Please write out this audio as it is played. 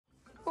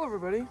Hello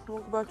everybody,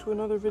 welcome back to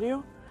another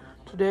video.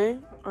 Today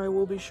I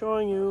will be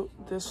showing you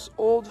this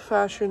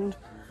old-fashioned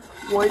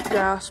white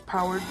gas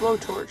powered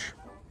blowtorch.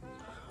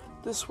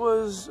 This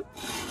was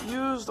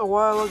used a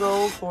while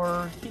ago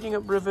for heating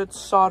up rivets,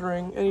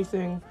 soldering,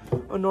 anything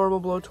a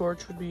normal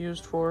blowtorch would be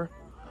used for.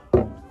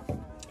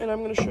 And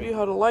I'm going to show you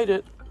how to light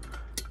it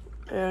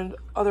and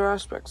other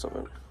aspects of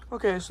it.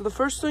 Okay, so the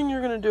first thing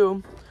you're going to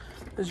do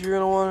is you're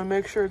going to want to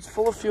make sure it's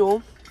full of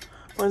fuel.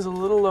 Mine's a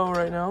little low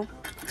right now.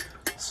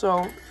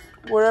 So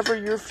wherever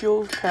your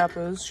fuel cap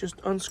is, just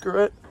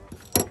unscrew it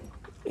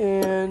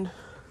and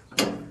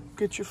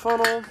get your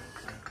funnel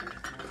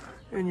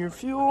and your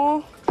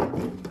fuel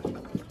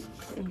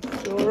and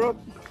fill her up.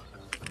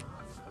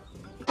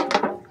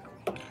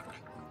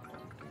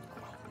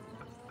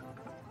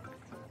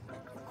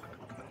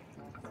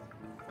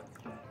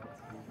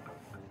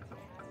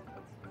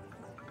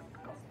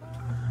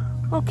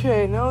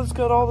 Okay, now it's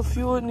got all the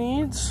fuel it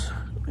needs.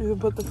 You can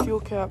put the fuel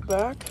cap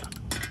back.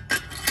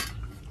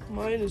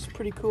 Mine is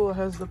pretty cool. It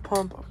has the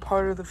pump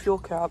part of the fuel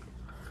cap.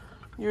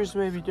 Yours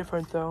may be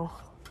different though.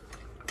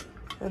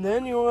 And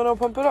then you want to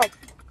pump it up.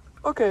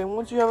 Okay,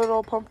 once you have it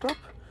all pumped up,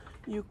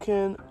 you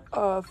can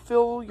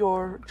fill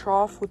your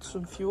trough with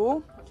some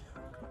fuel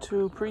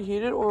to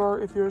preheat it,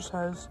 or if yours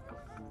has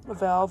a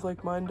valve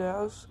like mine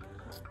does,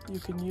 you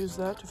can use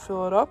that to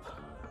fill it up.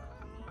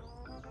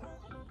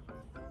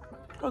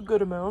 A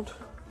good amount.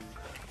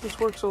 This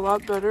works a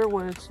lot better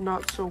when it's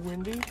not so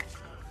windy,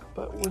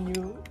 but when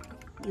you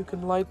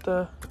can light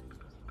the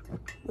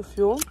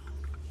fuel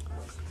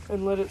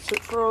and let it sit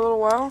for a little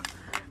while.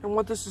 And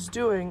what this is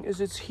doing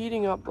is it's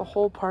heating up the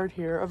whole part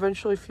here.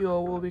 Eventually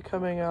fuel will be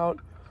coming out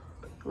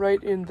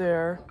right in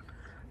there,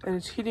 and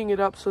it's heating it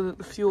up so that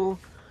the fuel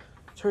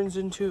turns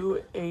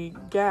into a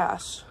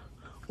gas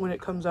when it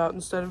comes out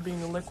instead of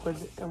being a liquid,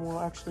 and will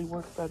actually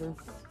work better.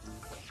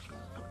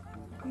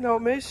 Now,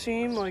 it may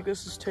seem like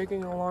this is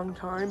taking a long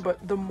time,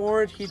 but the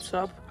more it heats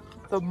up,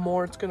 the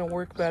more it's going to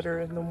work better,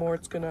 and the more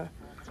it's going to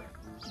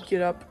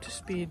get up to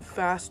speed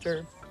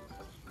faster.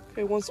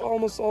 Okay, once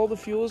almost all the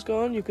fuel is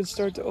gone, you can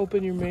start to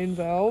open your main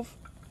valve.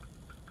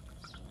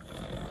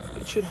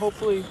 It should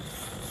hopefully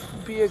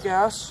be a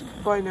gas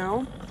by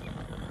now.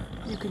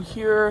 You can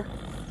hear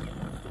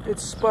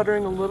it's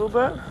sputtering a little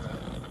bit.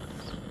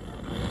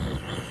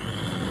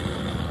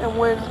 And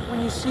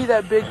when you see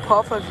that big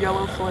puff of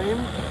yellow flame,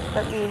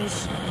 that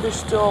means there's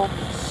still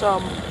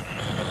some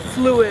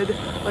fluid,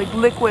 like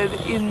liquid,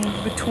 in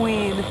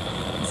between.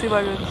 Let's see if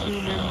I can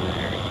zoom in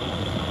there.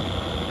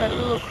 That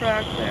little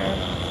crack there,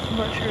 I'm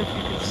not sure if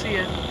you can see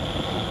it,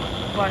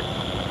 but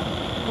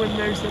when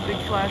there's a big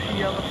flashy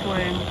yellow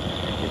flame,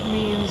 it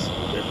means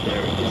that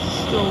there is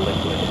still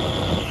liquid.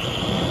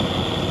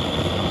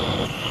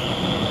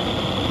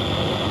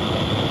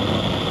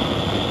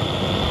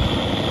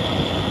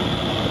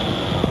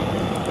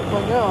 But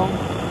by now,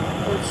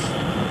 it's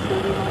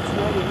pretty much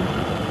ready.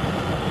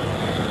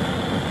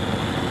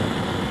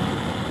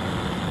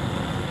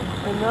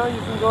 And now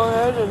you can go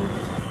ahead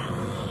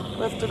and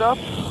lift it up.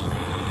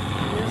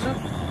 Use it.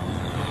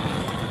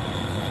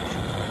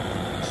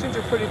 These things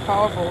are pretty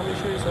powerful. Let me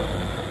show you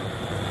something.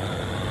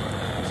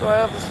 So I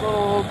have this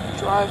little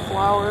dry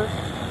flower.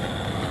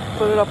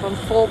 Put it up on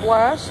full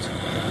blast.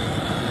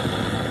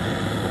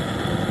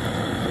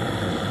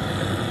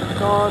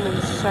 Gone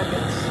in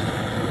seconds.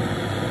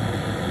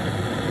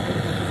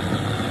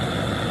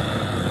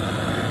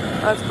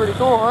 That's pretty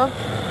cool, huh?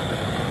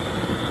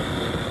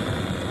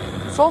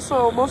 It's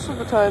also, most of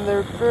the time,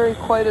 they're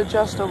quite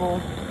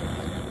adjustable.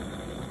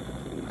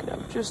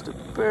 Just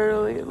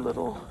barely a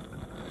little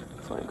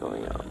flame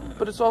going out,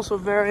 but it's also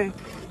very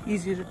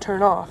easy to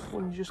turn off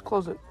when you just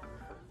close it,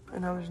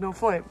 and now there's no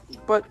flame.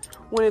 But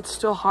when it's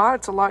still hot,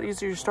 it's a lot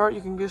easier to start. You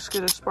can just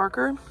get a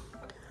sparker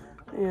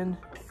and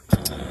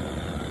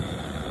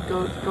it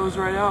goes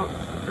right out,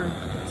 or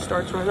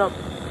starts right up.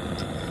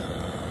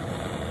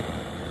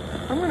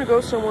 I'm gonna go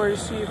somewhere to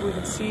see if we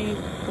can see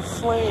the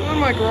flame. In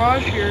my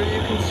garage here,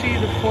 you can see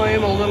the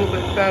flame a little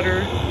bit better.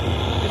 You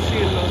can see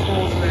in those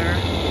holes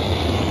there.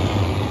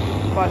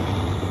 But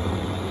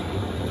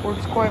it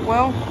works quite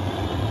well.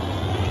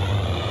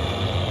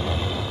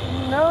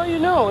 Now you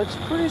know, it's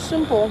pretty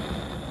simple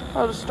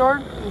how to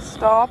start and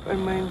stop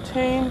and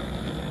maintain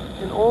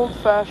an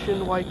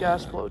old-fashioned white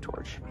gas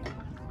blowtorch.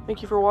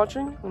 Thank you for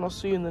watching, and I'll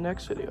see you in the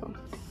next video.